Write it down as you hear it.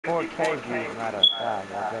4K views, matter of fact.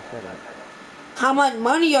 I just hit it. How much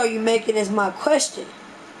money are you making is my question.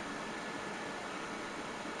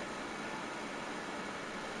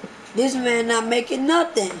 This man not making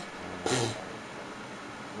nothing. Look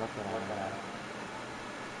at him.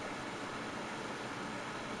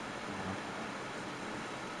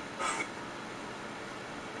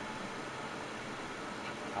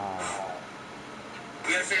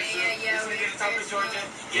 Yeah, we're in South Georgia.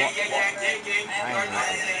 Yeah.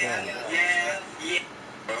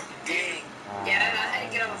 Dang. Yeah, I had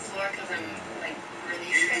to get on the floor because I'm like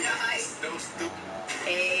really high. So stupid.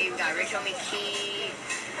 Hey, we got Rich Homie Key.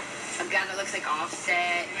 A guy that looks like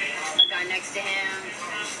Offset. A guy next to him.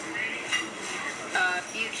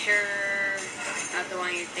 Future. Not the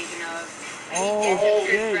one you're thinking of. Oh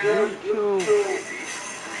shit, YouTube.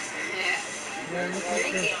 Yeah. Yeah, look at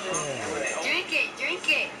this shit. Drink it.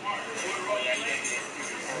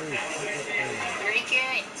 Holy shit, Drink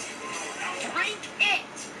it. Drink it.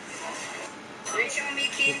 Rich Homie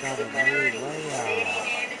Key got a new Illuminati. layout. Sitting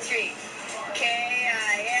in the tree.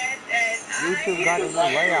 K-I-S-S-I. YouTube got a new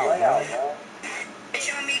layout, bro. Rich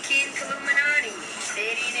Homie Key Illuminati.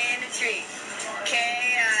 Sitting in the tree.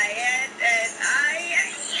 K-I-S-S-I.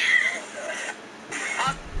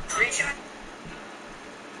 Rich Homie.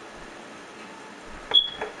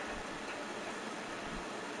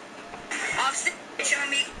 Offset. Rich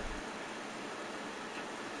Homie.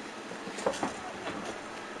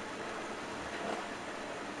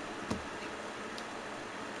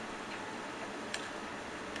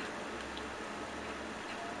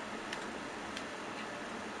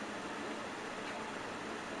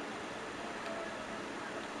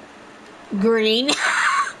 Green.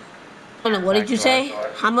 Hold on, what did you say?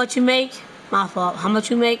 How much you make? My fault. How much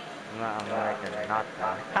you make? I'm making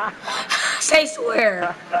nothing. Say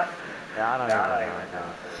swear. Yeah, I don't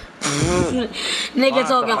even know. Nigga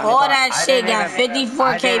talking all that shit, got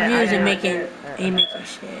 54K views and ain't making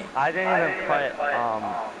shit. I didn't even put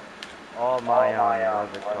all my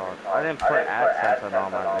what's it called? I didn't put AdSense on all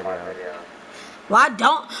my videos. Why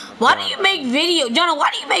do you make videos, Jonah? Why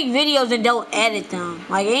do you make videos and don't edit them?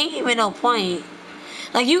 Like, ain't even no point.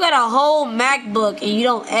 Like, you got a whole MacBook and you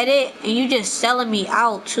don't edit and you just selling me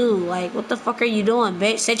out too. Like, what the fuck are you doing,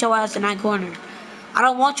 bitch? Sit your ass in that corner. I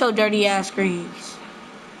don't want your dirty ass screens.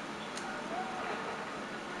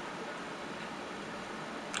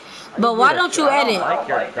 But why don't you edit? I like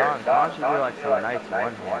your dunks. Why don't you do like some nice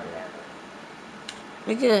one-handed?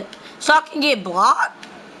 Nigga, so I can get blocked?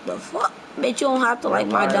 The fuck? Bitch, you don't have to like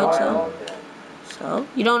my dunks though. So,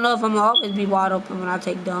 you don't know if I'm gonna always be wide open when I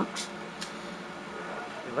take dunks.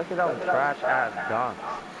 Look at those trash-ass dunks.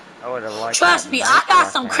 I would have liked. Trust me, I got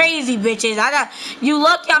some crazy bitches. You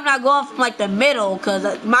lucky I'm not going from like the middle, cause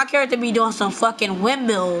my character be doing some fucking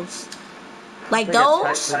windmills. Like those?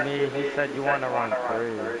 Texted me, he said you want to run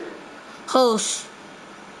threes. Who's?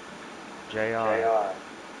 JR.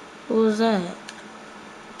 Who's that?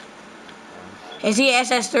 Is he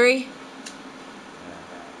SS3? Yeah.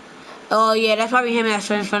 Oh yeah, that's probably him that's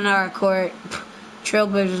in front of our court.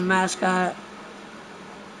 Trailblazers mascot.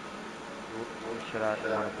 Should I want to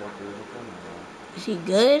go do with him? Is he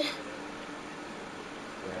good? Yeah.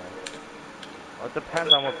 Well, it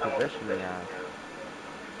depends on what position he has.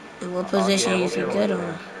 And what position is he good on?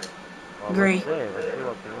 Well, Green. Let's see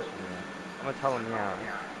what position he is. I'm gonna tell him yeah.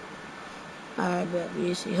 Alright, bet.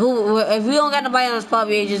 You see. If we don't got nobody on the spot,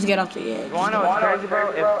 we just get off the edge. You wanna know what's crazy, bro?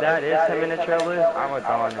 If that is him in the Trailblazers, I would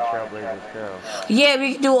go in the Trailblazers too. Yeah,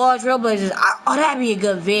 we can do all Trailblazers. Oh, that'd be a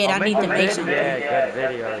good vid. I need to make some. Yeah, good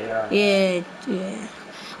video, yeah. Yeah.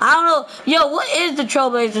 I don't know. Yo, what is the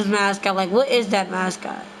Trailblazers mascot? Like, what is that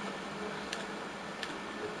mascot?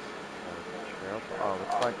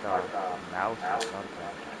 It's like a mouse or something.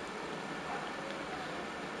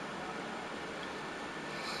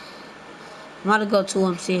 I'm about to go to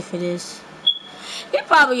him, see if it is. It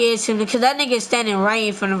probably is him, because that nigga is standing right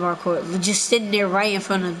in front of our court. Just sitting there right in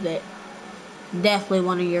front of it. Definitely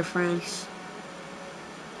one of your friends.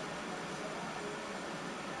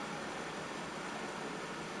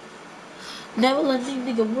 Never let this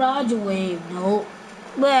nigga Roger wave. Nope.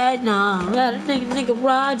 But nah, let a nigga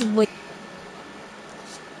Roger wave.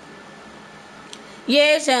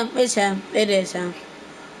 Yeah, it's him. It's him. It is him.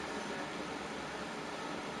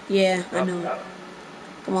 Yeah, I know it.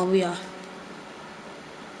 Come on, we are.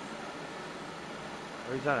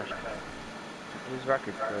 He's on a his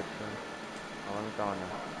record's good, so let me go on now.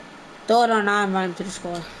 Throw it on, I'm running to the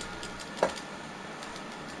score.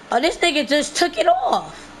 Oh, this nigga just took it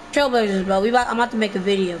off. Trailblazers, bro. I'm about to make a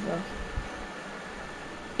video, bro.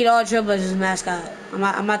 Get all Trailblazers mascot. I'm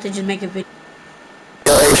about to just make a video.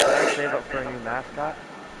 Should I save up for a new mascot?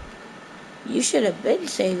 You should have been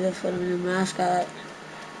saving for the new mascot.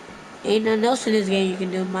 Ain't nothing else in this game you can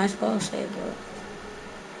do. Might as well save it.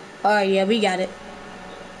 Alright, yeah, we got it.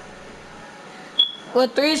 Well,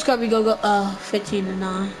 3 is probably gonna go 15 to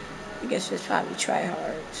 9. I guess it's probably try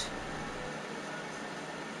hards.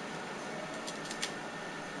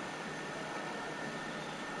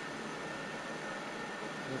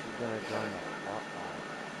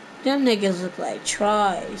 Them niggas look like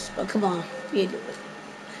tries, but come on, you do it.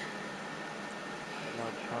 No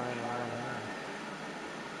trying on here.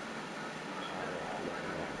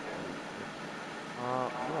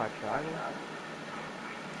 You want to try me?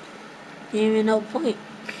 Ain't even no point.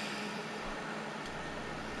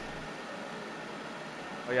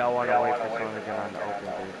 Oh, y'all want to wait for someone to get on the open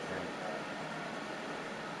base thing?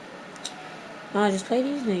 No, just play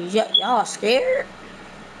these niggas. Y'all scared?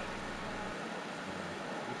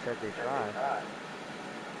 You said they tried.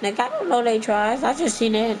 Like, I don't know they tries. I just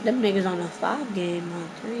seen them niggas on a 5 game on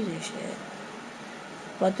 3s and shit.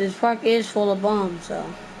 But this park is full of bums, so.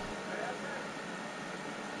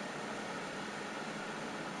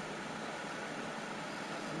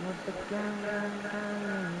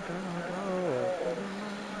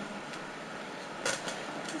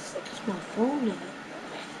 Where's my phone at?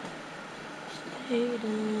 Stay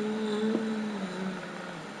down.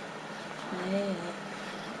 Stay up.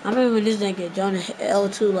 I remember when this nigga joined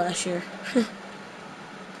L2 last year. Right.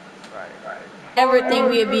 Everything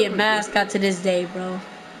we'd be a mascot to this day, bro.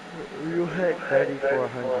 You hit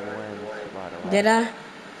 3,400 wins, by the way. Did I?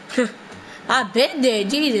 I been there,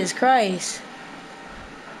 Jesus Christ.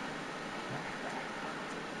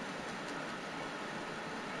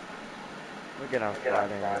 We get on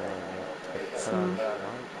Friday anyway.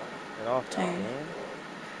 Get off the game.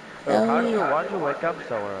 Oh, why'd you wake up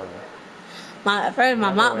so early? My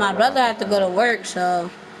brother had to go to work,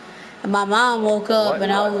 so and my mom woke up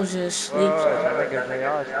and I was just sleeping. That nigga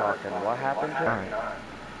JR's talking. What happened to him?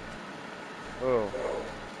 Oh,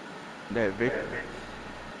 that Victor.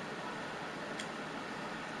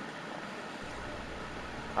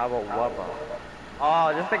 How about Wubba?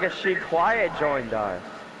 Oh, this nigga She Quiet joined us.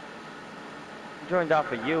 He joined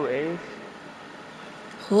off of you, Ace.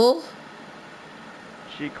 Who?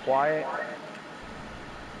 She Quiet.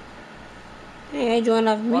 Hey, he joined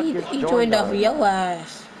off me. He joined off of your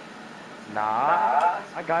ass. Nah,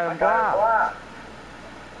 I got him blocked.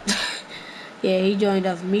 Yeah, he joined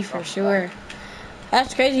off me for sure.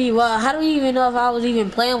 That's crazy. Well, how do you even know if I was even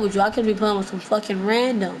playing with you? I could be playing with some fucking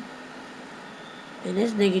random. And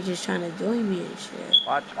this nigga just trying to join me and shit.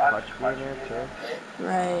 Watch Clutch being here too.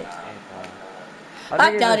 Right.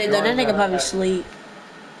 I doubt it though. That nigga probably sleep.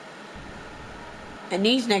 And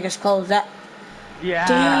these niggas close that. Yeah.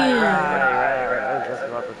 Damn. Right. I was just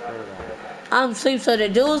about to say that. I'm asleep. So the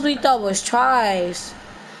dudes we thought was tries.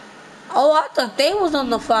 Oh, I thought they was on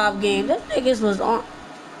the 5 game. Them niggas was on.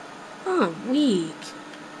 I'm weak.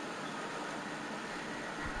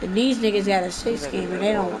 And these niggas got a 6 game and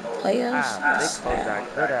they don't want to play us. They closed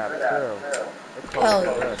that good app too. They closed Hell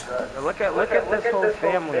it yeah. good. Look at this whole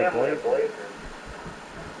family, boys.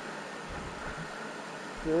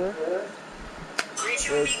 Yeah.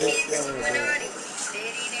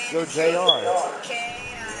 Yo, JR.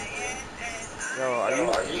 Yo, are you?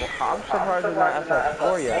 I'm surprised you're not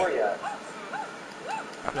SS4 yet.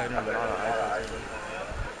 I played in a lot of ISO.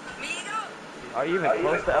 Are you even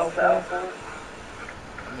close to L4?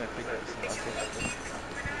 I'm at 50%.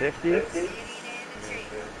 50?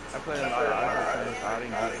 I played in a lot of ISO tournaments. I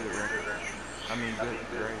didn't get good record. I mean, good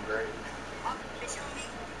grades.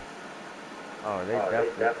 Oh, they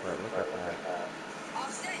definitely quit. Look at that.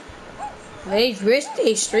 They risked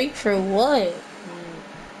a streak for what?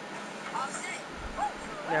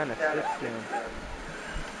 Yeah, on a 16.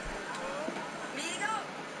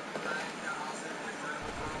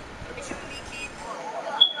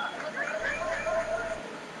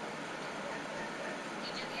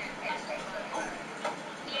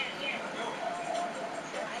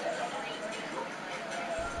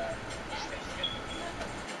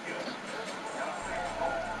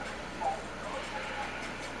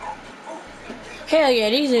 Hell yeah,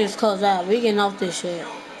 these niggas close out. We getting off this shit.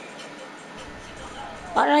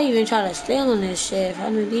 Why did I even try to steal on this shit if I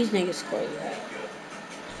knew these niggas close out?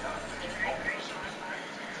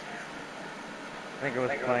 I think it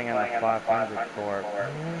was playing on the 500 court.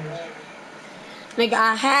 Nigga,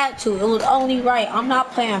 I had to. It was only right. I'm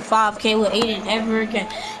not playing 5K with Aiden ever again.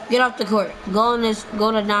 Get off the court. Go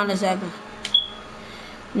to 9 to 7.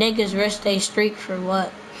 Niggas risk a streak for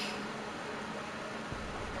what?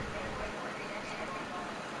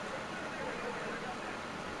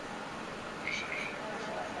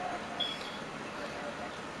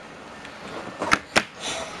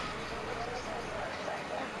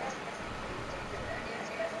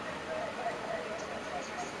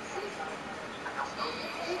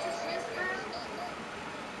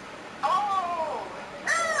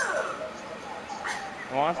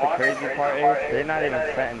 Well, the crazy part is they're not even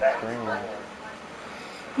setting screens.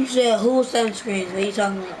 You said who setting screens? What are you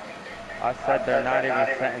talking about? I said they're not even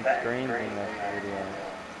setting screens in this video.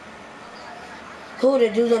 Who, the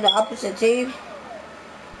dudes on the opposite team?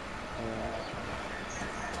 Yeah.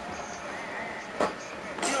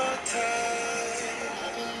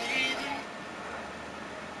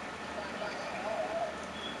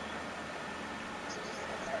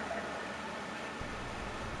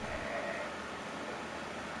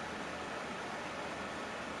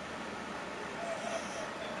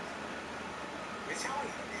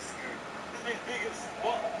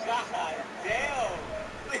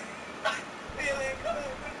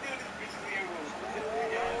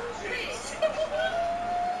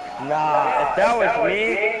 Nah, if that was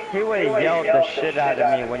me, he would have yelled the shit out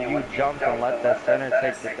of me when you jumped and let the center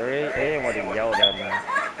take the three. He would have yelled at me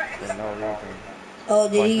for no reason. Oh,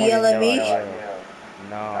 did Well, he he yell didn't at yell me? at you.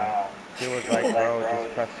 No. He was like, bro,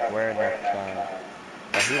 just press square next time.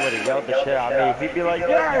 But he would have yelled the shit at me. He'd be like, you're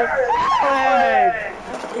valid!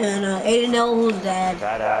 And Aiden know who's dad.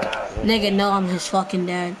 Fat ass bitch. Nigga know I'm his fucking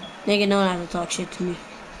dad. Nigga know not to talk shit to me.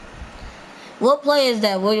 What play is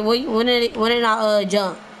that? When did I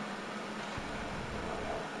jump?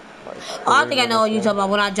 Like Oh, I 3 think I know what minutes you in. talking about.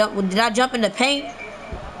 When I jump, did I jump in the paint?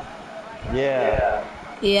 Yeah.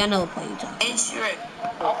 Yeah, I know what play you talking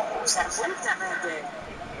about.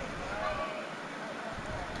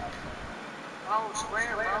 Oh,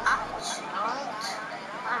 square, bro. I'm sorry.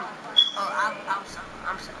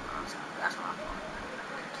 I'm sorry. That's my fault.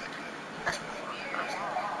 That's my fault. I'm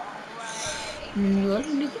sorry. Let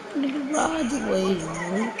nigga ride the wave,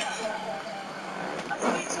 bro.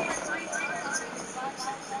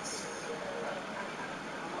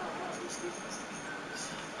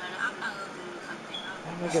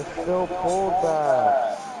 That nigga still pulled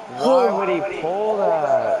that. Why Who? would he pull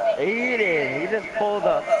that? Aiden, he just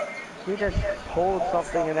pulled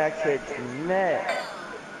something in that kid's net.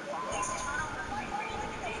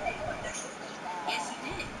 Yes,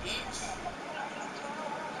 you did, bitch.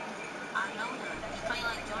 I know that. He's playing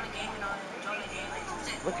like Jonah Gaming on Jonah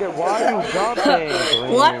Gaming. Look at why you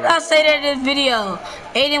jumping, What did Green. I say that in this video?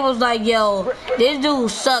 Aiden was like, yo, this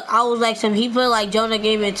dude suck. I was like, he put like Jonah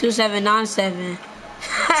Gaming 2797.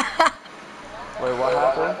 Wait, what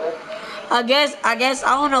happened? I guess I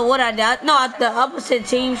don't know what I did. No, the opposite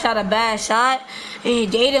team shot a bad shot, and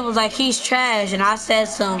Jaden was like he's trash, and I said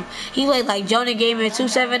he played like Jonah Gaming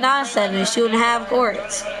 2797 shooting half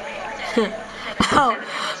courts. I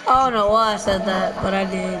don't know why I said that, but I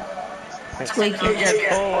did. He Tweaking. gets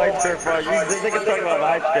full white strip on. This nigga talking about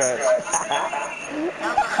my strip. That was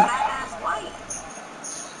a fat ass white.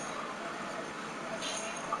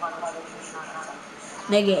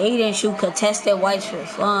 Nigga, Aiden shoot contested whites for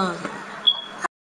fun.